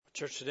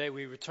Church, today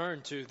we return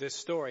to this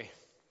story,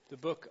 the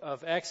book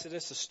of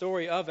Exodus, the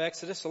story of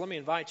Exodus. So let me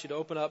invite you to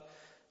open up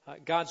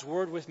God's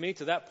Word with me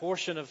to that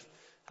portion of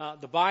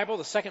the Bible,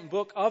 the second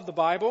book of the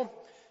Bible.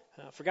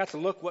 I forgot to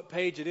look what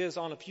page it is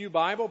on a pew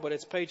Bible, but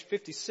it's page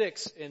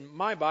 56 in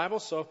my Bible,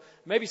 so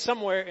maybe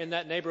somewhere in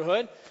that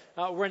neighborhood.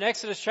 We're in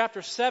Exodus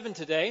chapter 7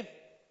 today,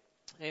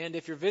 and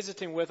if you're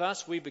visiting with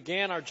us, we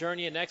began our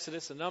journey in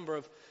Exodus a number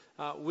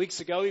of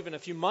weeks ago, even a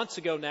few months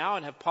ago now,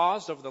 and have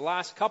paused over the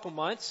last couple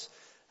months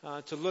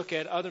to look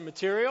at other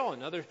material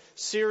and other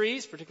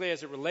series, particularly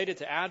as it related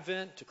to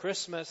Advent, to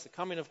Christmas, the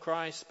coming of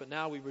Christ. But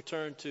now we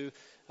return to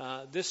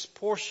this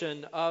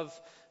portion of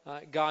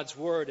God's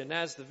Word. And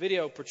as the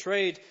video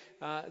portrayed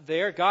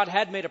there, God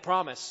had made a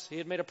promise. He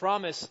had made a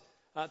promise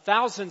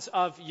thousands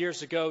of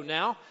years ago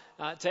now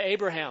to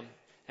Abraham.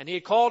 And He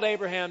had called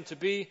Abraham to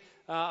be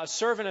a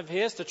servant of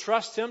His, to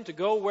trust Him, to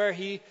go where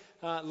He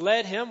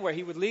led him, where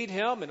He would lead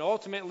him, and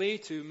ultimately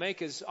to make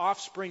his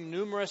offspring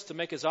numerous, to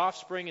make his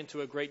offspring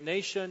into a great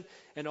nation,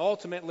 and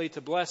ultimately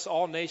to bless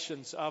all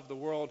nations of the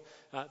world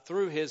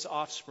through his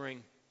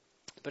offspring.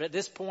 But at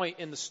this point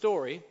in the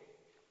story,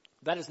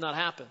 that has not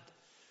happened.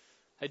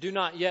 They do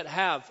not yet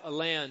have a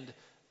land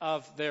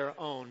of their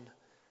own.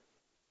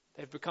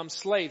 They've become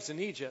slaves in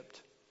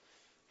Egypt.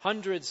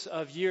 Hundreds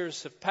of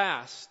years have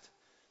passed.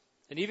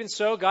 And even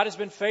so, God has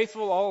been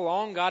faithful all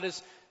along. God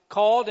has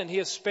called and He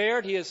has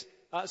spared. He has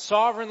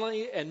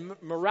sovereignly and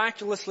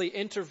miraculously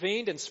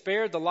intervened and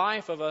spared the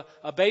life of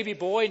a baby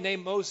boy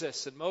named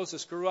Moses. And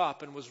Moses grew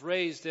up and was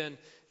raised in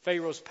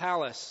Pharaoh's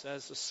palace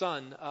as the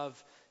son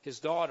of his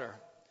daughter.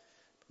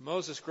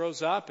 Moses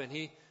grows up and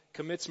he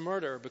commits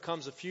murder,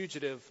 becomes a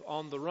fugitive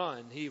on the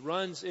run. He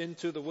runs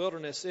into the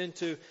wilderness,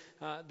 into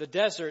the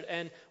desert.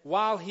 And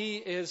while he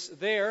is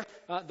there,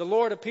 the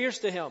Lord appears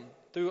to him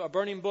through a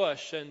burning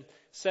bush and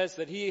says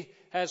that He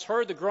has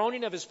heard the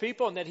groaning of His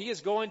people and that He is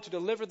going to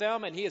deliver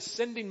them, and He is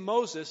sending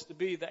Moses to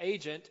be the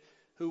agent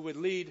who would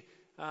lead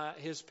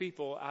His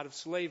people out of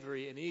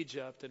slavery in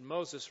Egypt. And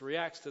Moses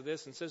reacts to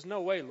this and says,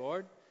 "No way,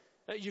 Lord.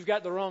 You've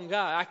got the wrong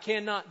guy. I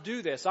cannot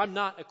do this. I'm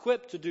not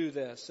equipped to do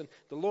this." And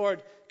the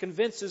Lord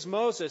convinces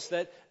Moses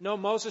that, "No,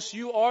 Moses,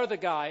 you are the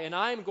guy, and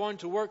I am going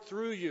to work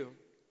through you.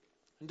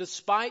 And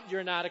despite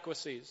your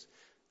inadequacies,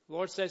 the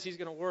Lord says He's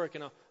going to work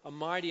in a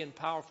mighty and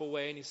powerful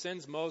way." And He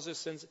sends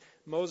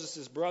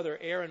Moses' brother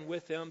Aaron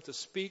with him to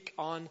speak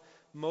on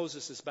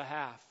Moses'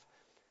 behalf.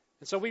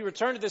 And so we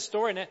return to this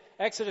story in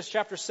Exodus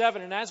chapter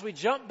 7. And as we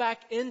jump back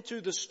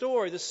into the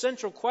story, the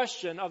central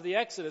question of the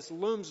Exodus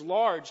looms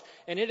large.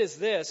 And it is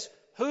this: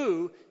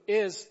 who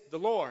is the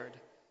Lord?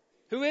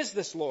 Who is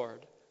this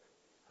Lord?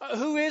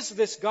 Who is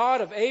this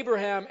God of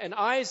Abraham and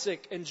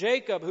Isaac and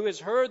Jacob, who has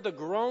heard the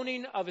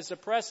groaning of His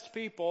oppressed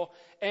people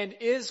and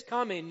is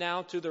coming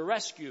now to the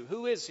rescue?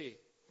 Who is He?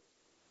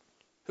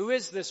 Who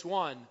is this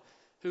one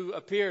who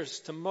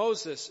appears to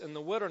Moses in the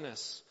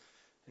wilderness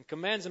and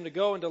commands him to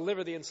go and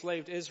deliver the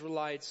enslaved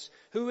Israelites?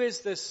 Who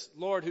is this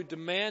Lord who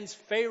demands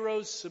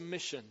Pharaoh's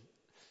submission?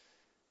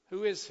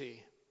 Who is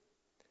He?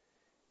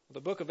 The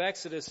book of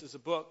Exodus is a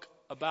book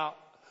about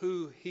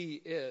who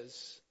He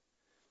is.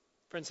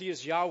 Friends, He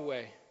is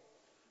Yahweh,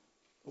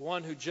 the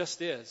one who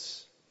just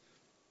is,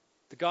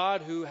 the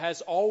God who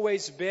has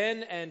always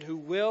been and who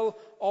will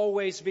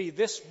always be.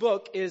 This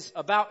book is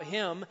about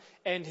Him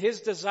and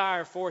His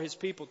desire for His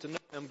people to know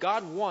Him.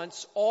 God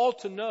wants all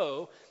to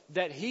know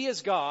that He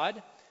is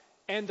God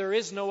and there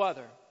is no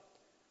other.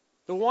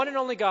 The one and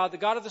only God, the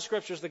God of the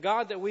Scriptures, the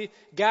God that we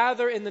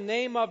gather in the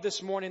name of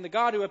this morning, the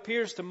God who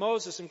appears to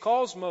Moses and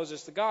calls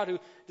Moses, the God who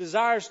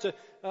desires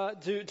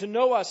to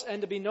know us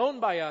and to be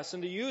known by us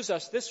and to use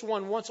us. This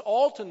one wants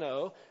all to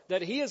know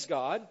that He is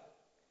God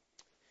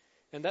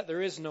and that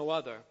there is no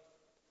other.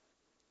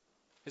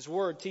 His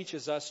Word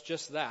teaches us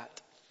just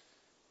that.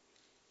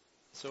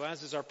 So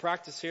as is our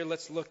practice here,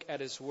 let's look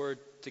at His Word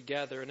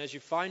together. And as you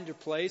find your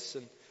place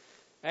in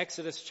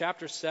Exodus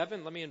chapter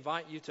 7, let me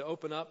invite you to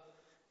open up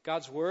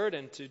God's Word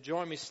and to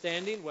join me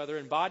standing, whether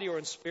in body or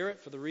in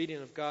spirit, for the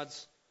reading of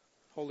God's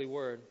holy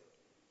Word.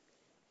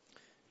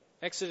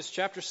 Exodus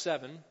chapter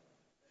 7,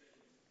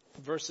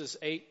 verses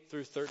 8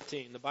 through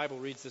 13. The Bible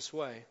reads this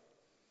way.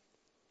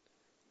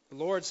 The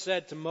Lord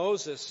said to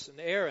Moses and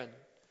Aaron,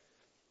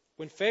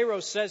 "When Pharaoh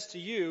says to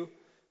you,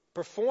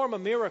 'Perform a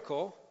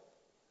miracle,'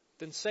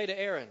 then say to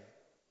Aaron,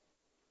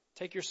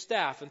 'Take your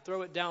staff and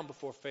throw it down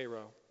before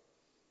Pharaoh,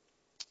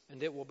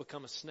 and it will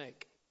become a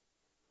snake.'"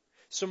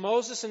 So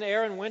Moses and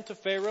Aaron went to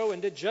Pharaoh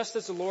and did just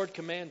as the Lord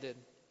commanded.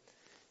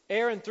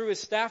 Aaron threw his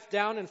staff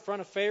down in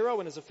front of Pharaoh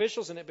and his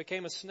officials, and it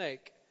became a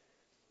snake.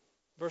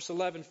 Verse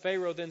 11,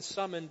 Pharaoh then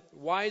summoned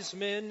wise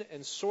men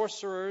and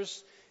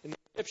sorcerers, and the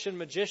Egyptian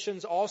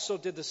magicians also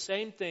did the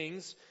same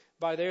things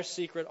by their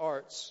secret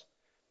arts.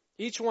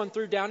 Each one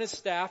threw down his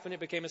staff, and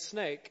it became a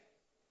snake.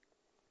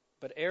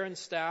 But Aaron's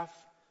staff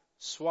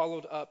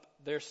swallowed up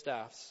their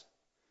staffs.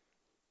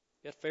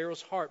 Yet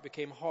Pharaoh's heart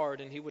became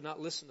hard, and he would not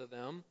listen to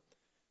them,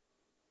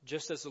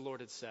 just as the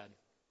Lord had said.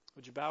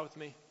 Would you bow with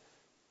me?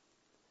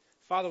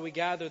 Father, we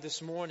gather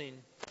this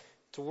morning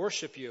to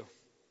worship You.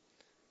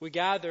 We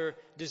gather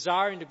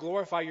desiring to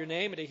glorify your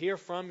name and to hear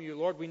from you,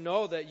 Lord. We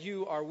know that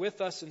you are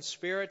with us in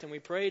spirit, and we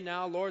pray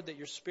now, Lord, that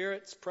your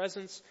Spirit's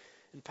presence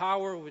and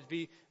power would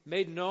be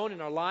made known in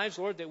our lives,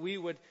 Lord, that we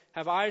would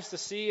have eyes to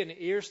see and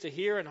ears to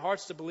hear and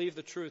hearts to believe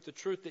the truth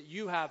that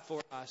you have for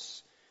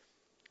us.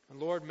 And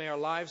Lord, may our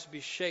lives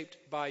be shaped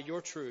by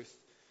your truth.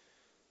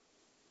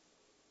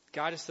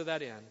 Guide us to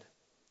that end.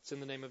 It's in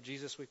the name of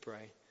Jesus we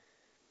pray.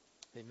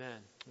 Amen.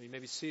 You may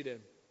be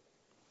seated.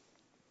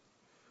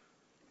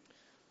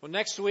 Well,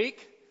 next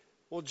week,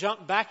 we'll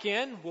jump back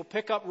in. We'll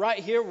pick up right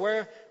here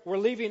where we're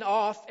leaving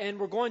off, and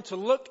we're going to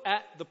look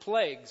at the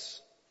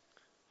plagues.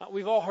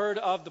 We've all heard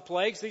of the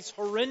plagues, these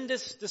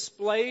horrendous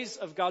displays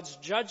of God's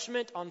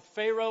judgment on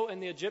Pharaoh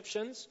and the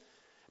Egyptians.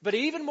 But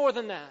even more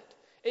than that,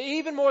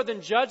 even more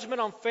than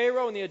judgment on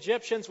Pharaoh and the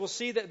Egyptians, we'll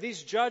see that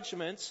these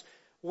judgments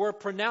were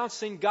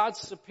pronouncing God's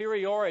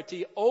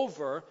superiority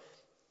over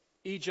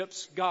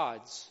Egypt's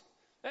gods.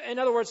 In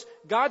other words,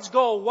 God's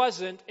goal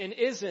wasn't and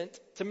isn't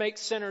to make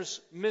sinners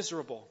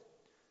miserable.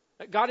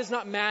 God is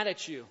not mad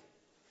at you.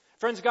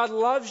 Friends, God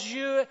loves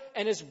you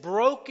and is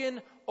broken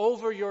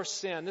over your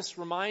sin. This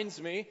reminds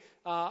me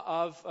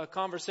of a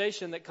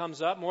conversation that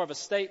comes up, more of a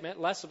statement,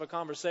 less of a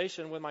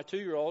conversation with my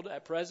 2-year-old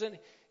at present.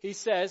 He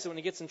says when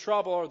he gets in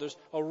trouble or there's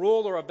a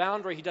rule or a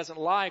boundary he doesn't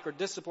like or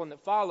discipline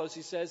that follows,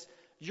 he says,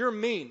 "You're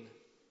mean."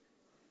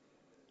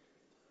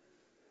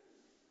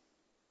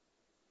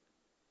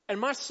 And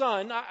my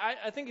son,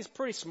 I think he's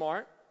pretty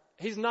smart.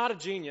 He's not a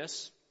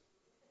genius.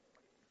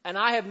 And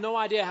I have no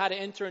idea how to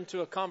enter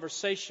into a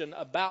conversation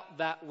about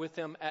that with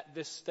him at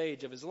this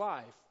stage of his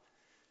life.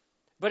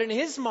 But in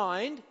his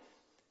mind,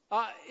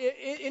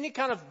 any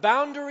kind of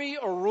boundary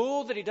or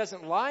rule that he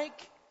doesn't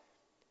like,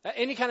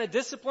 any kind of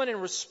discipline in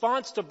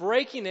response to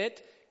breaking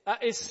it,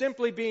 is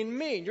simply being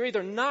mean. You're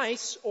either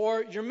nice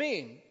or you're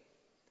mean.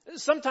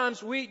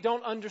 Sometimes we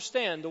don't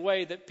understand the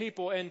way that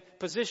people in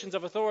positions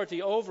of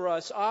authority over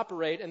us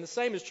operate, and the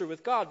same is true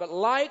with God. But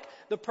like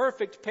the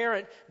perfect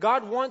parent,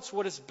 God wants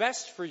what is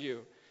best for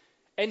you.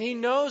 And He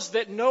knows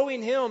that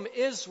knowing Him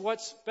is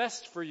what's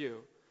best for you.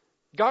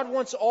 God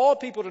wants all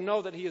people to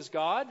know that He is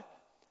God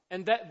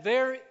and that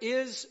there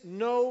is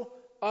no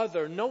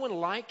other, no one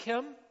like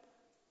Him,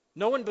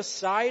 no one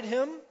beside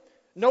Him,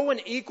 no one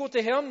equal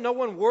to Him, no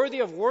one worthy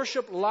of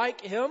worship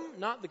like Him,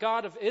 not the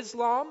God of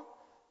Islam,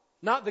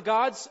 not the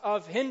gods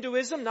of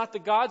Hinduism, not the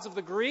gods of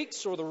the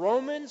Greeks or the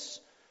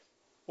Romans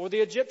or the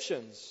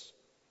Egyptians.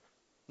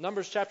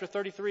 Numbers chapter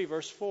 33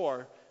 verse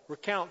 4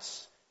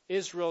 recounts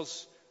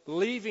Israel's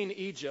leaving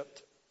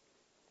Egypt.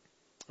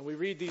 And we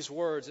read these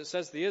words. It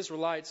says, "The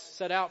Israelites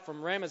set out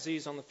from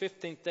Ramesses on the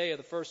 15th day of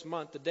the first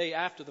month, the day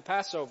after the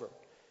Passover.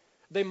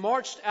 They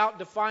marched out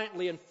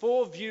defiantly in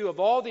full view of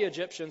all the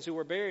Egyptians who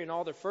were burying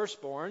all their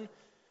firstborn,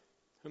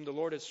 whom the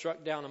Lord had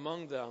struck down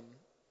among them.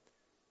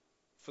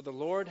 For the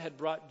Lord had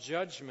brought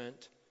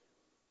judgment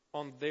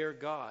on their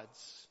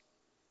gods."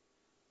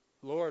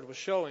 The Lord was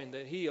showing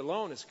that He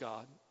alone is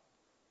God.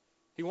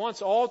 He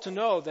wants all to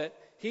know that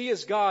He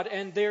is God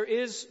and there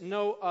is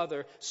no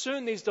other.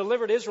 Soon these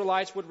delivered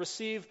Israelites would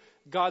receive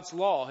God's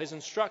law, His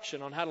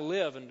instruction on how to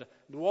live and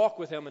to walk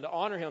with Him and to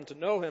honor Him, to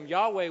know Him.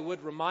 Yahweh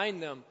would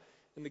remind them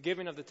in the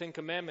giving of the Ten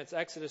Commandments,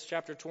 Exodus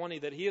chapter 20,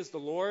 that He is the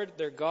Lord,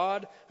 their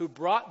God, who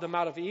brought them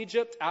out of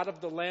Egypt, out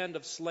of the land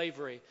of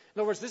slavery. In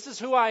other words, this is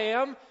who I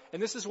am,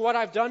 and this is what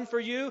I've done for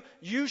you.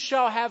 You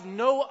shall have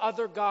no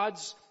other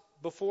gods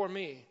before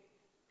me.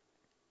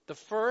 The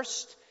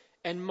first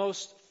and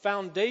most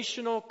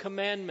foundational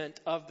commandment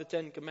of the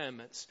Ten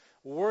Commandments.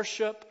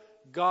 Worship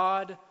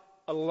God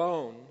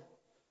alone.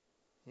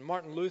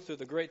 Martin Luther,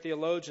 the great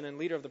theologian and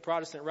leader of the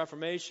Protestant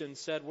Reformation,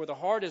 said, "Where the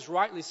heart is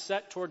rightly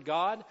set toward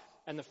God,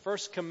 and the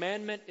first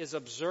commandment is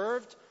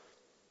observed,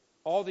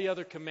 all the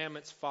other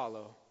commandments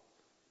follow."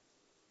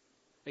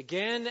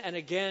 Again and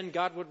again,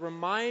 God would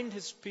remind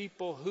His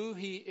people who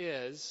He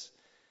is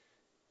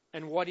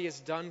and what He has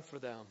done for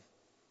them.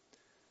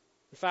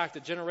 In fact, a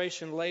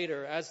generation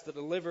later, as the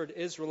delivered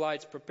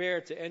Israelites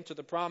prepared to enter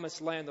the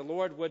promised land, the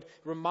Lord would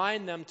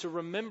remind them to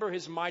remember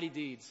His mighty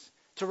deeds,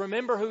 to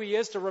remember who He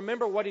is, to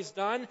remember what He's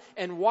done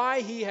and why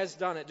He has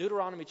done it.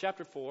 Deuteronomy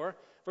chapter 4,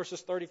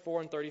 verses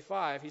 34 and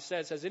 35, He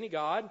says, "Has any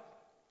God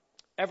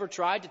ever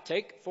tried to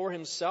take for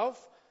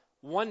himself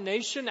one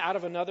nation out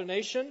of another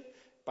nation?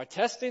 By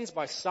testings,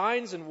 by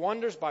signs and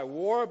wonders, by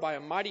war, by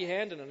a mighty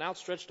hand and an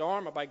outstretched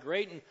arm, or by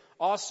great and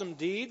awesome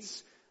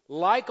deeds,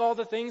 like all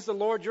the things the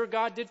Lord your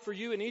God did for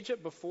you in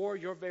Egypt before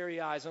your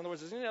very eyes?" In other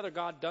words, has any other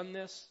God done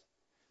this?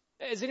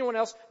 Has anyone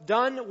else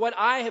done what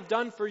I have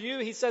done for you?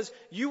 He says,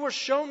 you were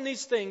shown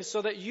these things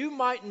so that you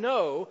might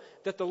know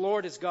that the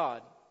Lord is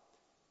God.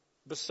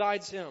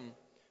 Besides Him,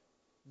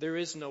 there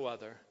is no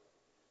other.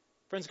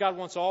 Friends, God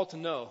wants all to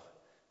know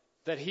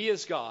that He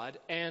is God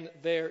and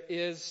there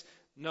is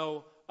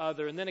no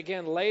other. And then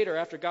again later,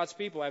 after God's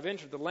people have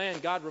entered the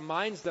land, God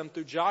reminds them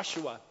through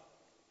Joshua,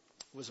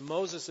 who was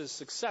Moses'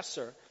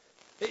 successor.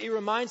 He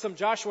reminds them,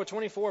 Joshua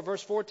 24,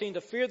 verse 14,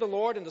 to fear the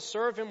Lord and to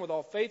serve Him with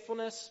all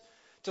faithfulness,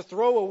 to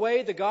throw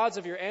away the gods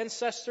of your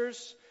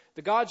ancestors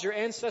the gods your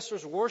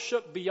ancestors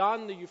worshiped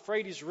beyond the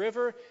Euphrates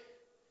River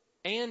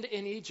and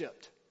in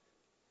Egypt,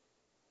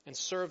 and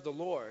serve the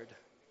Lord.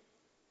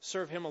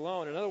 Serve Him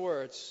alone. In other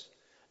words,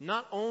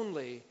 not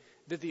only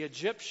did the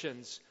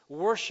Egyptians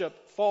worship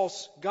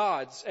false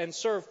gods and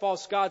serve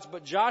false gods,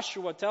 but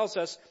Joshua tells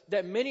us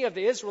that many of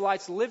the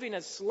Israelites living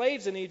as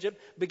slaves in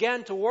Egypt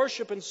began to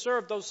worship and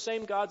serve those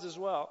same gods as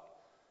well.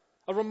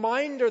 A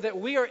reminder that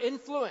we are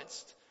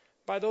influenced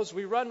by those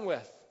we run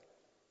with.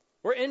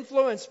 We're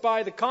influenced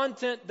by the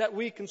content that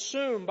we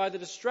consume, by the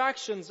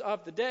distractions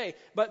of the day.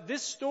 But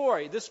this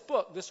story, this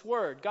book, this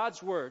word,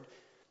 God's word,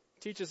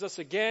 teaches us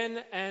again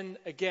and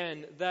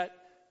again that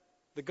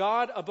the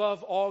God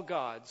above all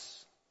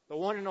gods, the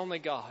one and only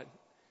God,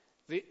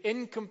 the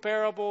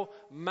incomparable,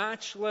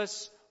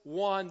 matchless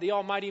one, the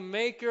almighty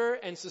maker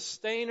and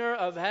sustainer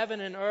of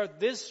heaven and earth,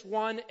 this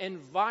one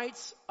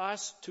invites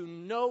us to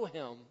know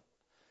Him.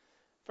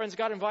 Friends,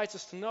 God invites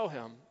us to know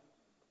Him.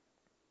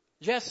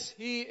 Yes,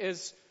 He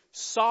is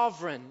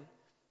sovereign.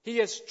 He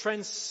is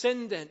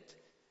transcendent.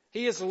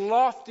 He is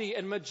lofty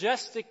and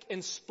majestic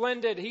and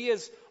splendid. He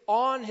is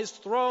on His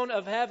throne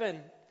of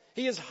heaven.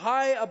 He is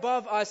high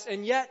above us,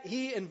 and yet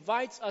He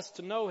invites us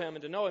to know Him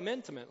and to know Him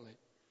intimately.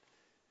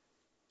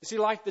 You see,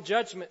 like the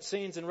judgment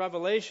scenes in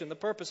Revelation, the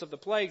purpose of the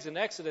plagues in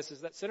Exodus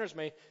is that sinners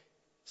may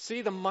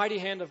see the mighty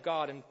hand of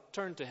God and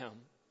turn to Him,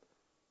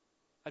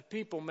 that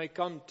people may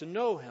come to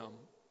know Him.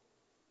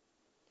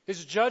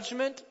 His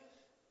judgment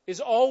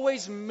is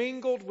always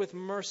mingled with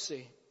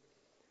mercy,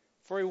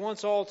 for He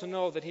wants all to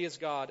know that He is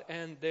God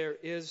and there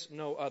is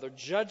no other.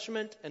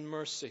 Judgment and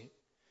mercy.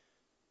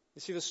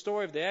 You see, the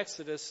story of the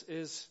Exodus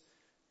is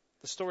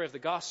the story of the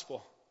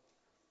gospel.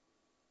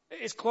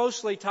 It's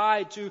closely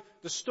tied to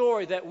the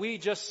story that we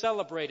just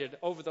celebrated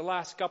over the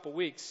last couple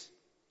weeks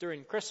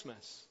during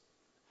Christmas.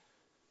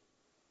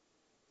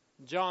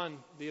 John,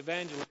 the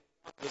evangelist,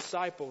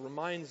 disciple,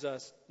 reminds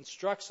us,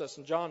 instructs us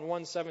in John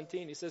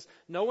 1:17. He says,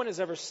 "No one has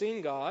ever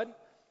seen God,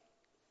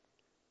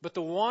 but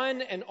the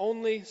one and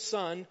only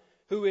Son,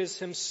 who is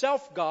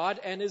Himself God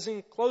and is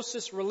in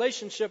closest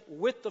relationship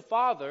with the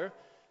Father,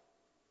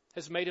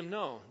 has made Him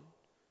known."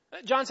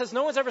 John says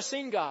no one's ever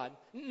seen God.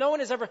 No one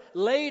has ever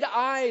laid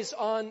eyes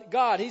on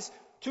God. He's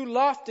too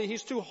lofty.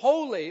 He's too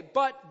holy.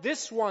 But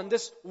this one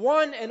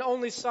and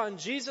only Son,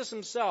 Jesus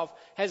Himself,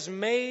 has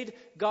made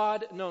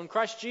God known.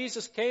 Christ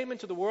Jesus came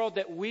into the world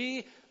that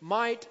we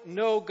might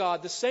know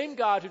God. The same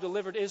God who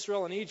delivered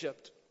Israel in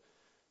Egypt.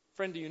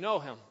 Friend, do you know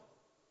Him?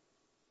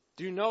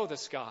 Do you know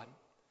this God?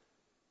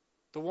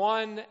 The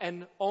one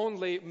and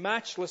only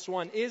matchless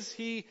one. Is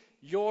He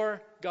your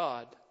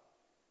God?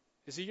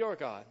 Is He your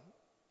God?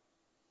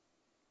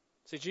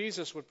 See,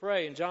 Jesus would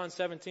pray in John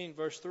 17,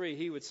 verse 3,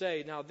 He would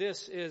say, "Now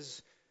this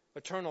is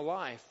eternal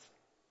life,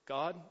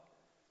 God,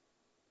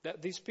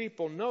 that these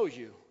people know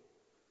You,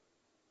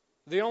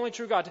 the only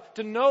true God."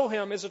 To know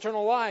Him is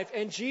eternal life,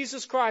 and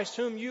Jesus Christ,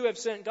 whom You have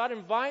sent. God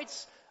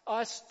invites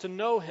us to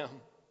know Him.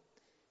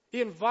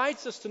 He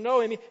invites us to know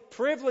Him. He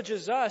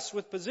privileges us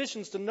with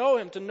positions to know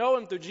Him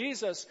through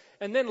Jesus.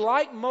 And then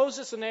like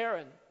Moses and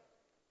Aaron,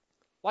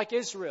 like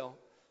Israel,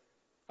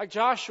 like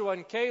Joshua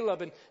and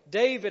Caleb and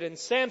David and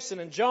Samson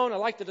and Jonah,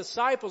 like the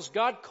disciples,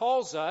 God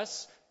calls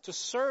us to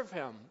serve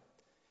Him.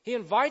 He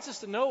invites us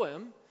to know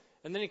Him,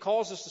 and then He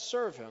calls us to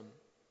serve Him.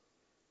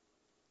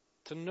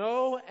 To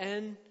know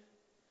and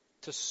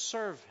to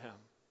serve Him.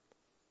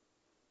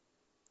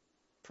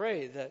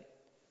 Pray that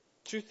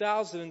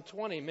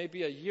 2020 may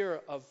be a year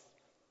of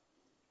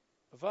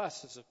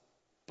us as a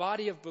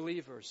body of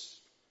believers,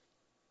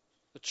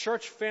 the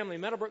church family,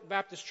 Meadowbrook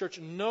Baptist Church,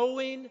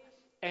 knowing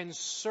and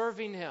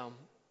serving Him,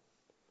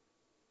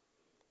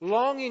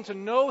 longing to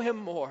know Him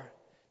more,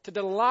 to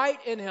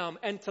delight in Him,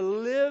 and to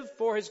live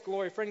for His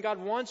glory. Friend, God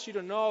wants you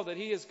to know that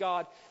He is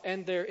God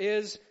and there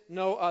is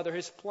no other.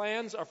 His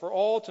plans are for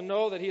all to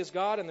know that He is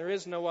God and there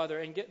is no other.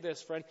 And get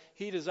this, friend,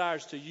 He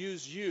desires to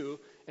use you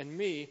and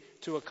me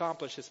to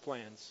accomplish His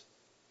plans.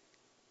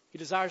 He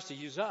desires to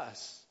use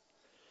us.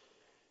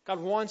 God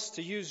wants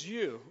to use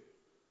you.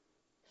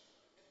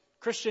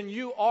 Christian,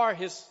 you are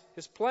His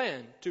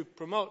plan to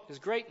promote His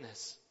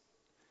greatness.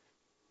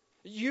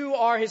 You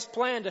are His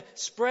plan to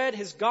spread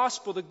His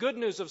gospel, the good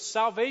news of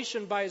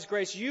salvation by His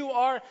grace. You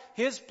are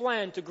His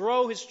plan to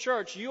grow His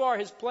church. You are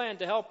His plan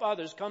to help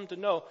others come to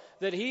know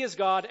that He is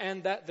God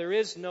and that there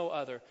is no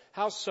other.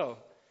 How so?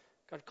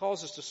 God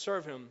calls us to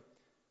serve Him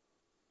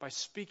by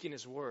speaking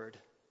His word.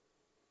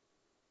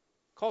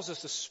 Calls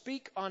us to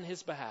speak on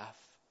His behalf,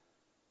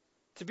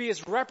 to be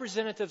His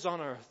representatives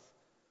on earth,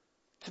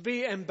 to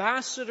be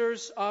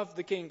ambassadors of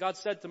the King. God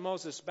said to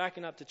Moses,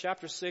 backing up to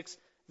chapter 6,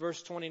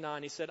 verse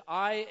 29, He said,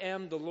 "I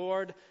am the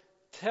Lord.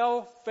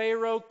 Tell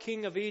Pharaoh,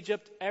 king of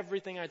Egypt,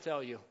 everything I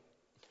tell you."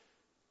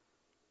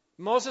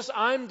 Moses,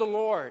 I'm the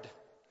Lord.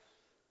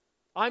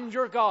 I'm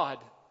your God.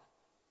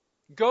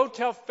 Go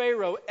tell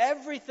Pharaoh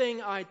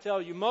everything I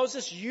tell you.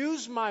 Moses,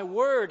 use my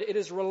word. It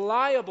is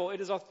reliable.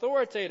 It is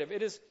authoritative.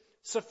 It is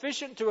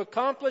sufficient to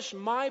accomplish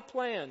my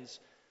plans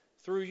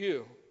through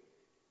you.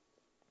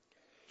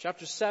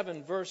 Chapter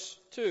 7, verse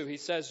 2, he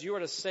says, "You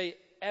are to say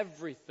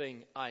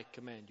everything I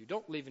command you.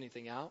 Don't leave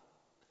anything out.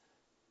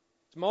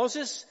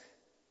 Moses,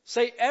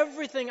 say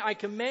everything I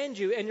command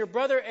you, and your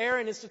brother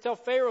Aaron is to tell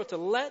Pharaoh to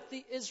let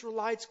the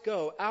Israelites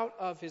go out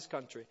of his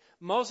country.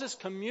 Moses,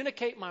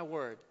 communicate my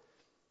word.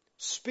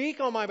 Speak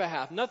on my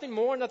behalf. Nothing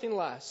more, nothing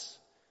less.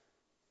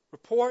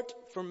 Report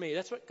for me.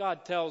 That's what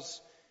God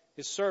tells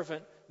his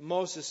servant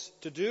Moses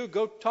to do.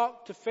 Go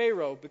talk to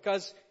Pharaoh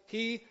because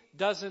he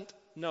doesn't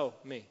know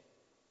me.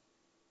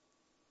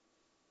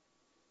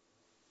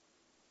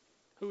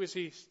 Who is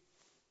he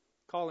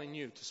calling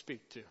you to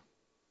speak to?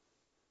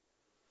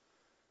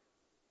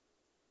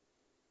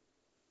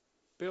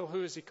 Bill,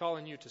 who is he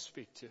calling you to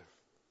speak to?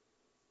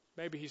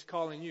 Maybe he's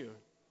calling you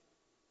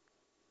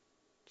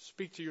to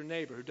speak to your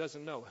neighbor who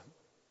doesn't know him.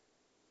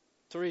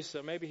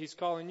 Teresa, maybe he's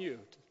calling you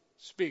to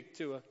speak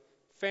to a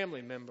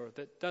family member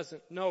that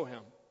doesn't know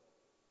him.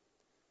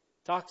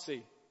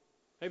 Toxie,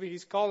 maybe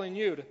he's calling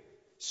you to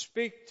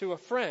speak to a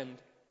friend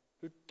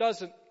who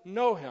doesn't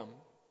know him.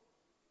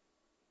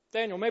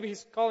 Daniel, maybe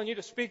he's calling you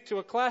to speak to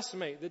a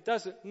classmate that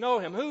doesn't know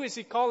him. Who is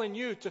he calling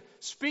you to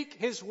speak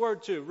his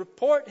word to?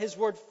 Report his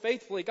word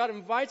faithfully. God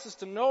invites us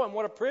to know him.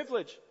 What a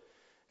privilege.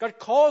 God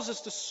calls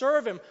us to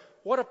serve him.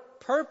 What a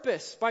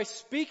purpose by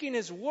speaking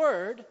his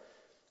word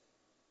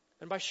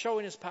and by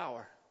showing his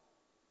power.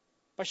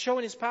 By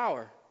showing his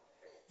power.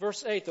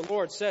 Verse 8, the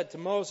Lord said to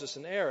Moses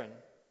and Aaron,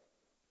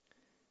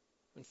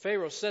 when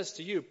Pharaoh says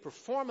to you,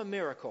 perform a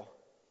miracle,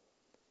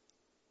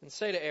 and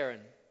say to Aaron,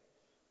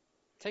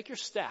 take your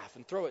staff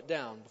and throw it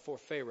down before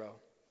Pharaoh,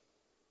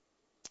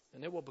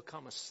 and it will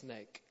become a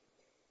snake.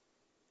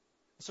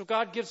 So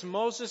God gives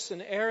Moses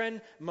and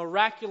Aaron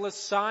miraculous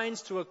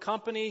signs to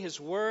accompany his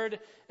word,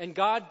 and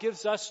God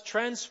gives us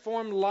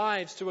transformed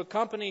lives to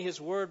accompany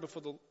his word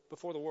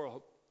before the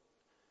world.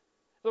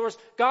 In other words,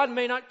 God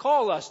may not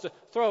call us to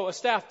throw a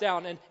staff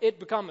down and it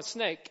become a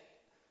snake,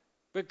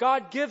 but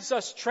God gives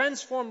us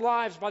transformed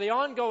lives by the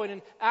ongoing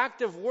and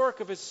active work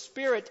of his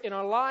Spirit in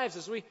our lives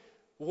as we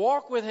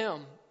walk with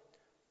him.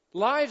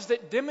 Lives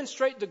that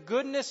demonstrate the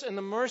goodness and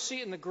the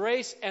mercy and the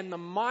grace and the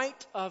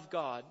might of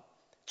God,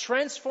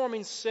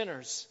 transforming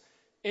sinners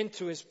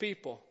into his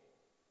people.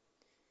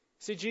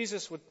 See,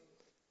 Jesus would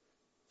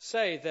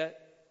say that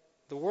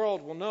the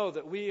world will know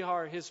that we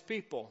are his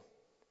people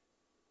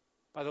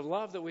by the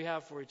love that we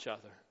have for each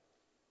other.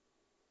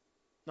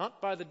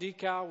 Not by the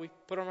decal we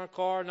put on our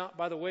car, not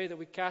by the way that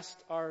we cast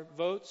our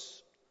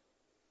votes.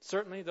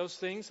 Certainly those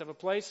things have a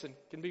place and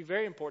can be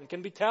very important,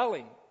 can be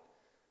telling.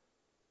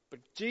 But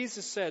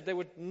Jesus said they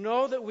would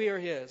know that we are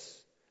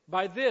his.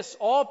 By this,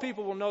 all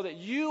people will know that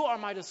you are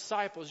my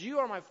disciples, you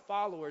are my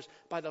followers,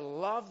 by the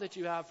love that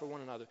you have for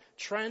one another.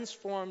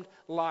 Transformed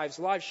lives,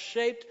 lives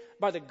shaped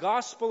by the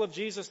gospel of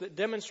Jesus that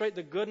demonstrate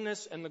the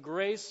goodness and the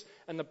grace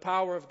and the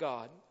power of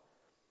God.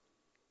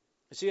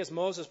 You see, as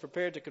Moses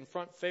prepared to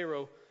confront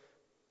Pharaoh,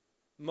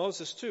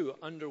 Moses too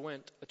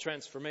underwent a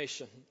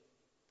transformation.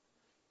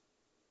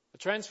 A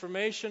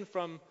transformation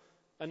from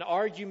an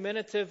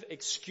argumentative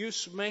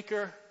excuse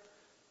maker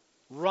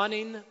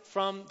running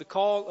from the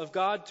call of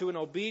God to an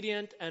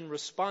obedient and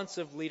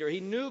responsive leader. He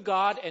knew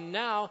God, and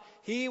now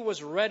he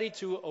was ready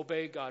to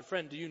obey God.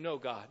 Friend, do you know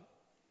God?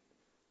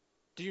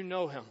 Do you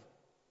know him?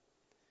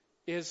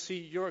 Is he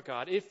your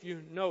God? If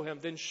you know him,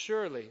 then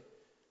surely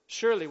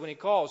when he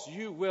calls,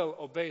 you will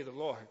obey the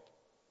Lord.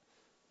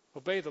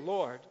 Obey the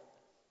Lord.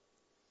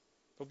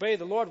 Obey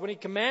the Lord. When he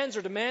commands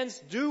or demands,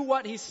 do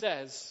what he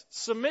says.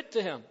 Submit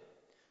to him.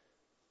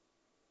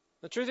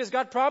 The truth is,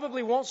 God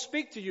probably won't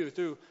speak to you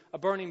through a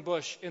burning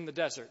bush in the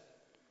desert.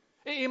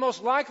 He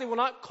most likely will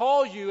not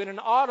call you in an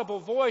audible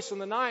voice in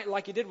the night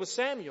like he did with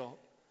Samuel.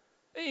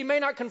 He may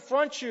not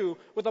confront you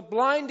with a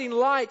blinding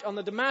light on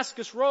the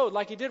Damascus road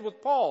like he did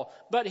with Paul.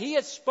 But he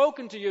has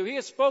spoken to you. He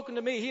has spoken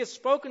to me. He has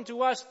spoken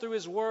to us through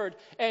his word.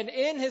 And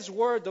in his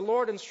word, the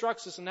Lord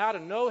instructs us on how to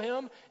know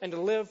him and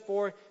to live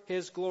for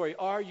his glory.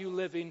 Are you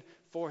living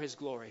for his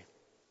glory?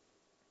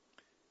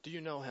 Do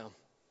you know him?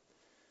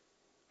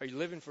 Are you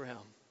living for him?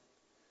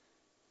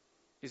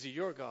 Is he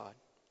your God?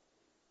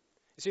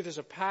 You see, there's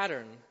a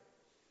pattern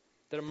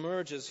that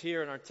emerges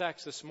here in our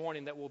text this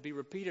morning that will be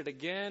repeated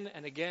again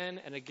and again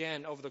and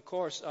again over the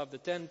course of the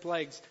 10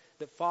 plagues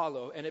that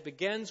follow. And it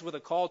begins with a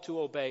call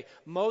to obey.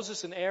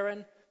 Moses and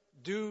Aaron,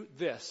 do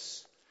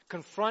this.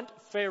 Confront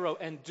Pharaoh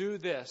and do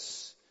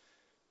this.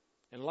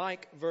 And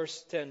like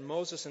verse 10,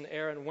 Moses and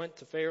Aaron went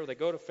to Pharaoh. They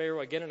go to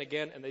Pharaoh again and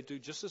again, and they do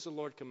just as the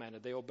Lord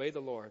commanded. They obey the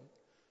Lord.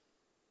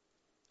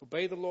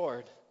 Obey the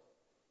Lord.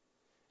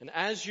 And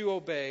as you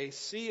obey,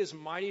 see his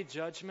mighty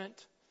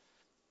judgment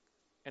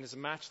and his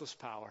matchless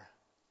power.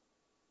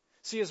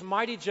 See his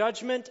mighty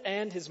judgment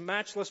and his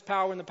matchless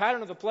power. In the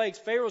pattern of the plagues,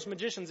 Pharaoh's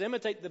magicians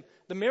imitate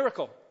the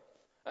miracle.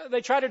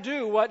 They try to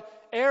do what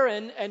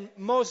Aaron and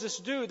Moses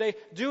do. They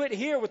do it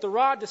here with the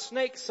rod to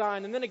snake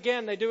sign, and then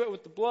again they do it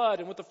with the blood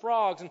and with the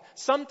frogs. And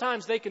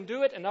sometimes they can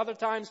do it, and other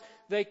times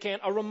they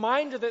can't. A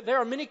reminder that there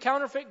are many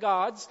counterfeit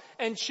gods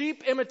and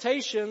cheap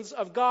imitations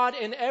of God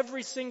in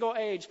every single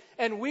age,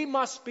 and we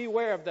must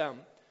beware of them.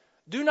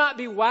 Do not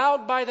be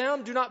wowed by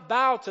them. Do not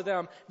bow to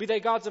them. Be they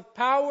gods of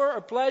power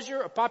or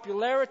pleasure or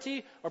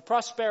popularity or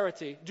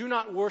prosperity. Do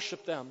not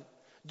worship them.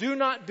 Do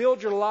not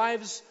build your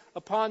lives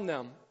upon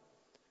them.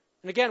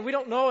 And again, we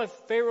don't know if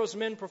Pharaoh's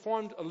men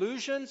performed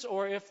illusions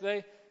or if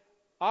they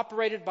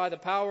operated by the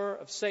power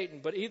of Satan.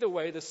 But either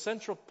way, the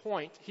central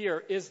point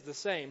here is the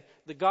same.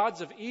 The gods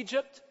of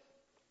Egypt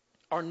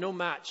are no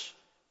match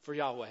for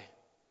Yahweh.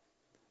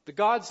 The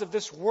gods of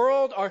this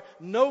world are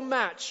no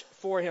match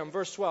for him.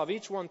 Verse 12,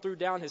 each one threw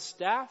down his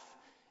staff,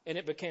 and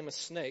it became a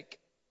snake.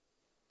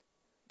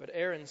 But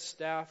Aaron's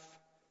staff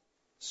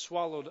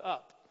swallowed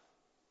up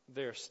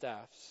their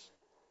staffs,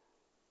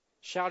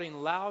 shouting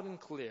loud and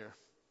clear,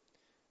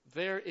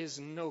 there is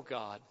no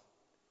God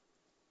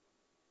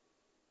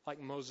like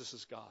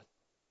Moses' God.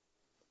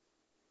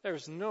 There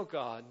is no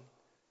God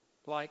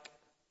like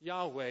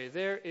Yahweh.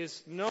 There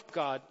is no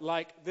God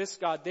like this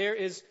God. There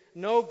is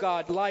no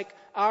God like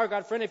our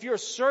God. Friend, if you're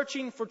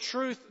searching for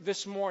truth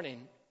this morning,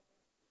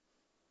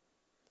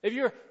 if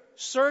you're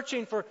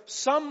searching for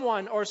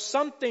someone or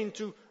something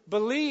to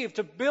believe,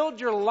 to build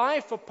your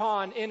life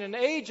upon in an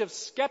age of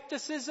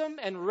skepticism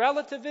and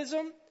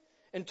relativism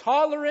and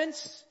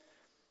tolerance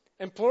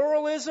and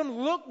pluralism,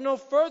 look no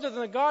further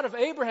than the God of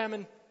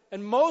Abraham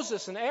and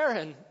Moses and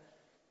Aaron,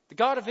 the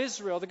God of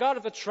Israel, the God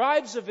of the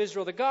tribes of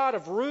Israel, the God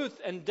of Ruth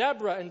and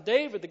Deborah and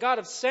David, the God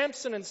of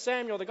Samson and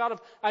Samuel, the God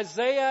of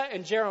Isaiah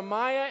and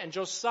Jeremiah and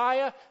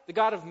Josiah, the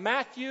God of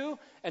Matthew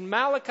and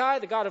Malachi,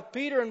 the God of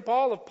Peter and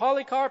Paul, of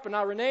Polycarp and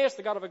Irenaeus,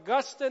 the God of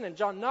Augustine and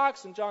John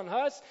Knox and John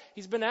Huss.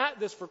 He's been at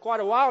this for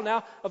quite a while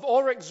now, of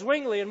Ulrich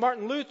Zwingli and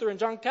Martin Luther and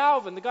John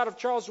Calvin, the God of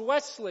Charles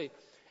Wesley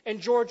and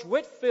George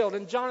Whitefield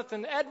and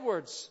Jonathan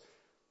Edwards,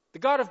 the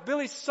God of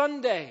Billy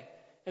Sunday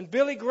and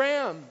Billy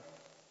Graham,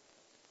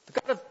 the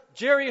God of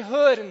Jerry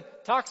Hood and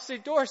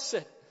Toxie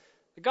Dorset,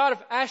 the God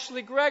of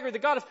Ashley Gregory, the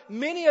God of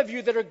many of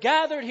you that are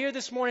gathered here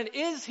this morning.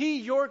 Is He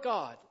your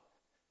God?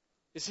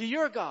 Is He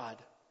your God?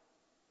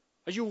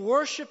 Are you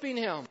worshiping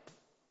Him?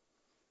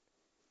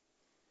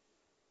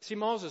 See,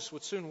 Moses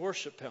would soon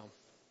worship Him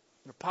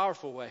in a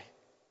powerful way.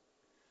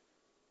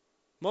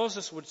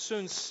 Moses would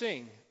soon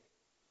sing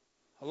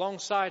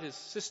alongside his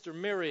sister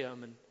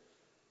Miriam and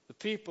the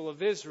people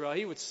of Israel.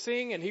 He would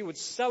sing and he would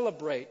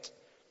celebrate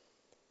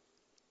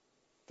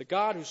the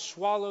God who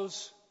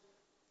swallows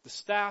the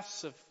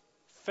staffs of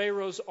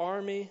Pharaoh's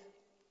army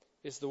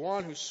is the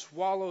one who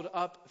swallowed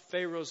up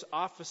Pharaoh's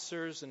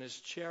officers and his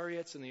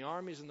chariots and the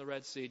armies in the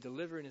Red Sea,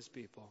 delivering his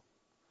people.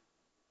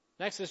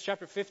 In Exodus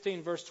chapter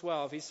 15, verse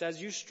 12, he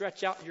says, you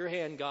stretch out your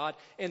hand, God,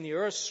 and the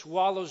earth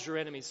swallows your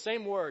enemies.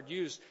 Same word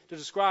used to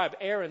describe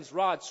Aaron's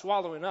rod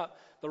swallowing up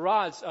the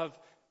rods of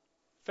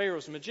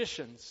Pharaoh's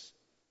magicians.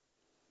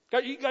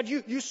 God,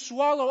 you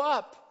swallow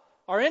up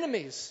our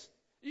enemies.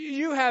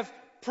 You have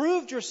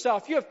proved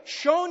yourself. You have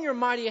shown your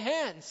mighty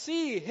hand.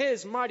 See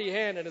His mighty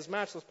hand and His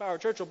matchless power.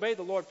 Church, obey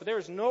the Lord, for there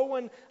is no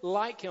one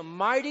like Him.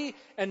 Mighty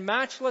and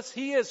matchless,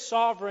 He is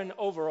sovereign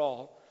over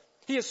all.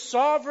 He is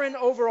sovereign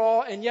over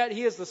all, and yet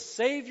He is the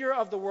Savior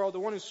of the world, the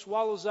one who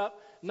swallows up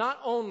not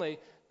only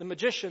the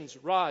magicians'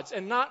 rods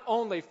and not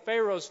only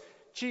Pharaoh's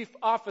chief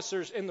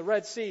officers in the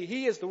Red Sea.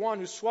 He is the one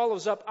who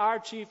swallows up our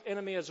chief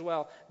enemy as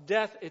well,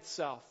 death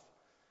itself.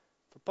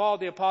 For Paul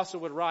the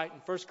Apostle would write in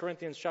 1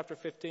 Corinthians chapter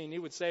 15, he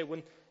would say,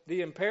 when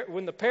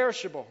the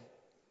perishable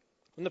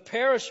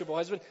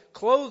has been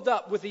clothed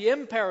up with the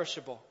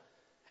imperishable,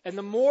 and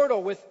the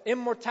mortal with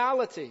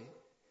immortality,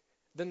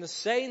 then the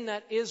saying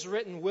that is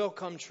written will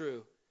come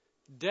true.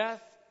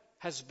 Death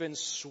has been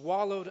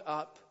swallowed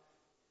up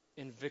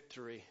in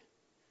victory.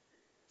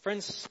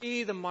 Friends,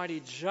 see the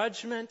mighty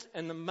judgment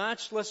and the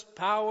matchless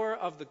power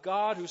of the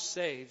God who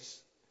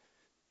saves.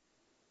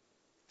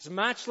 His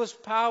matchless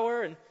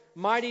power and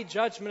mighty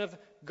judgment of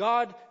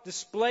God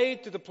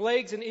displayed through the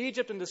plagues in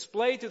Egypt and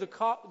displayed through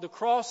the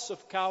cross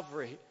of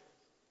Calvary.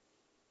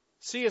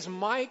 See His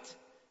might,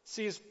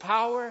 see His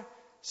power,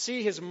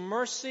 see His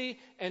mercy,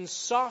 and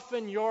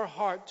soften your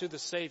heart to the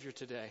Savior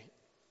today.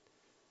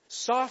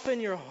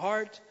 Soften your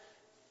heart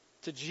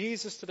to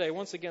Jesus today.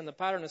 Once again, the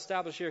pattern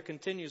established here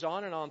continues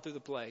on and on through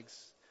the plagues.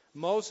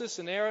 Moses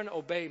and Aaron,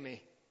 obey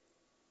me.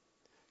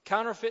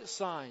 Counterfeit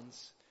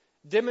signs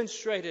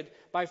demonstrated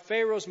by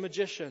Pharaoh's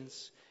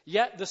magicians.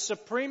 Yet the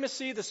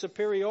supremacy, the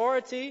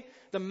superiority,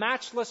 the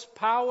matchless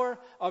power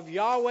of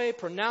Yahweh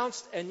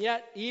pronounced, and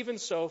yet even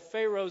so,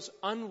 Pharaoh's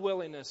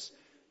unwillingness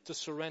to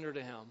surrender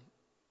to Him.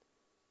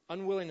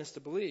 Unwillingness to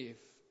believe.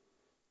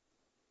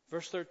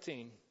 Verse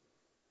 13.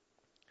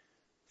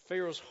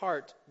 Pharaoh's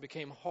heart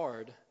became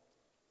hard,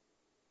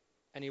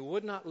 and he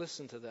would not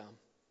listen to them,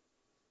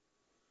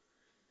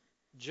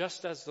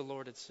 just as the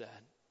Lord had said.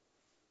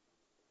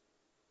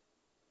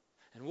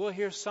 And we'll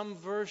hear some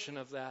version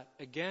of that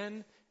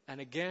again and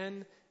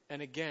again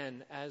and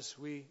again as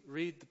we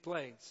read the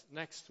plagues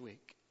next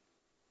week.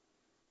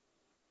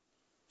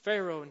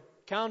 Pharaoh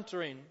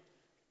encountering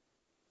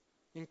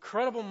the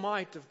incredible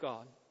might of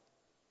God,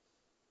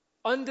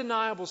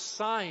 undeniable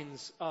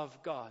signs of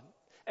God,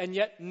 and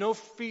yet no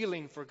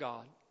feeling for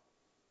God,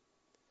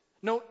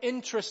 no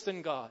interest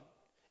in God,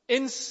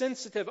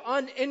 insensitive,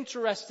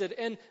 uninterested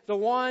in the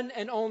one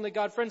and only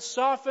God. Friends,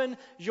 soften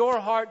your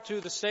heart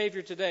to the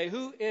Savior today.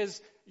 Who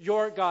is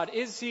your God?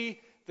 Is He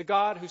the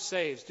God who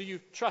saves? Do you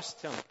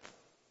trust Him?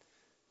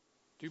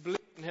 Do you believe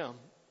in Him?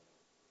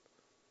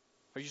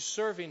 Are you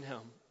serving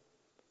Him?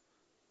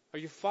 Are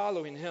you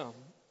following Him?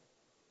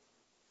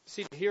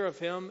 See, to hear of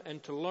Him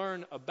and to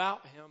learn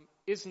about Him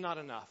is not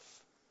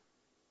enough.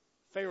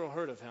 Pharaoh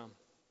heard of Him.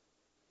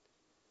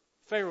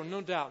 Pharaoh,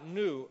 no doubt,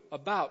 knew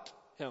about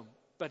Him,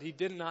 but he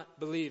did not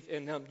believe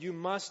in Him. You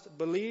must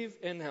believe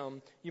in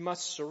Him. You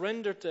must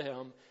surrender to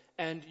Him,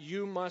 and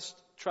you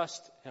must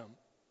trust Him.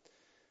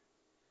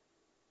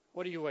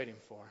 What are you waiting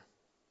for?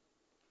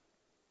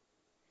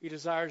 He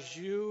desires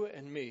you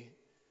and me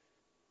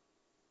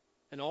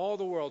and all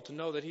the world to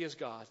know that He is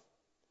God,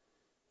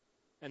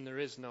 and there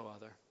is no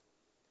other.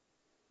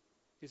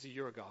 Is He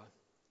your God?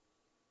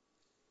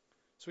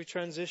 As we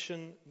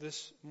transition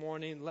this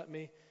morning, let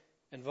me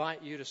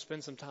invite you to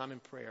spend some time in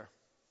prayer.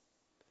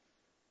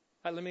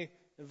 Let me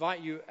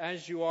invite you,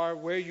 as you are,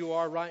 where you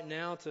are right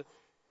now,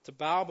 to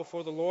bow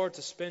before the Lord,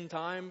 to spend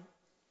time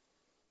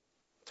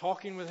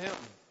talking with Him.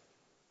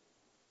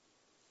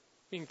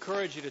 I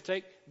encourage you to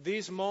take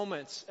these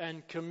moments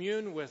and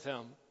commune with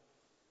Him.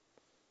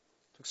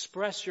 To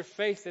express your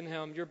faith in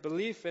Him, your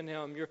belief in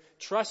Him, your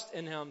trust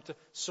in Him, to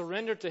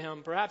surrender to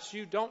Him. Perhaps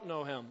you don't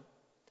know Him.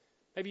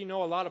 Maybe you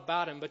know a lot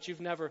about Him, but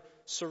you've never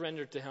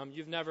surrendered to Him.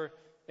 You've never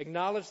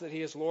acknowledged that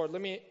He is Lord.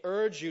 Let me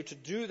urge you to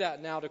do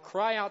that now, to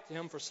cry out to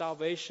Him for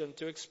salvation,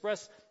 to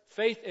express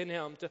faith in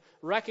Him, to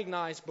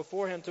recognize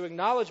before Him, to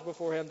acknowledge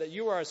before Him that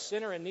you are a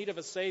sinner in need of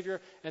a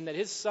Savior and that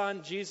His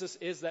Son, Jesus,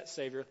 is that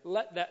Savior.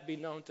 Let that be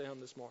known to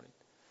Him this morning.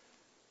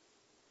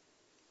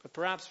 But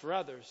perhaps for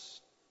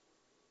others,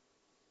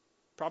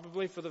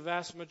 probably for the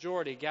vast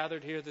majority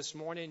gathered here this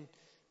morning,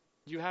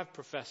 you have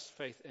professed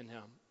faith in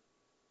Him.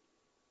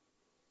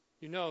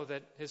 You know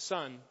that His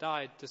Son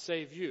died to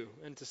save you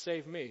and to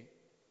save me.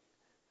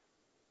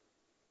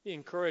 I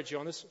encourage you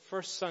on this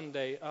first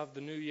Sunday of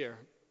the new year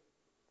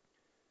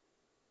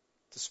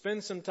to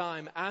spend some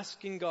time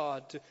asking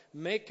God to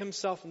make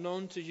Himself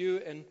known to you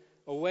in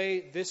a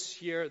way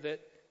this year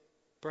that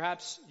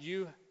perhaps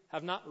you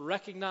have not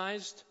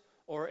recognized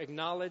or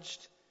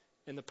acknowledged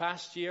in the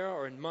past year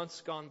or in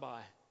months gone by.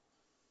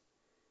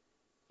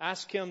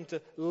 Ask Him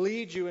to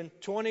lead you in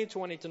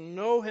 2020 to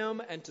know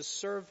Him and to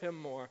serve Him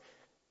more.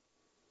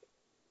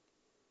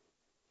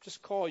 Just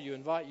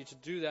invite you to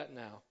do that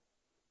now.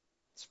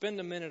 Spend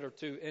a minute or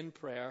two in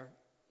prayer.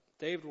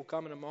 David will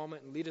come in a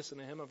moment and lead us in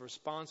a hymn of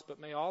response, but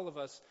may all of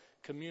us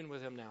commune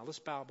with Him now. Let's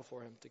bow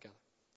before Him together.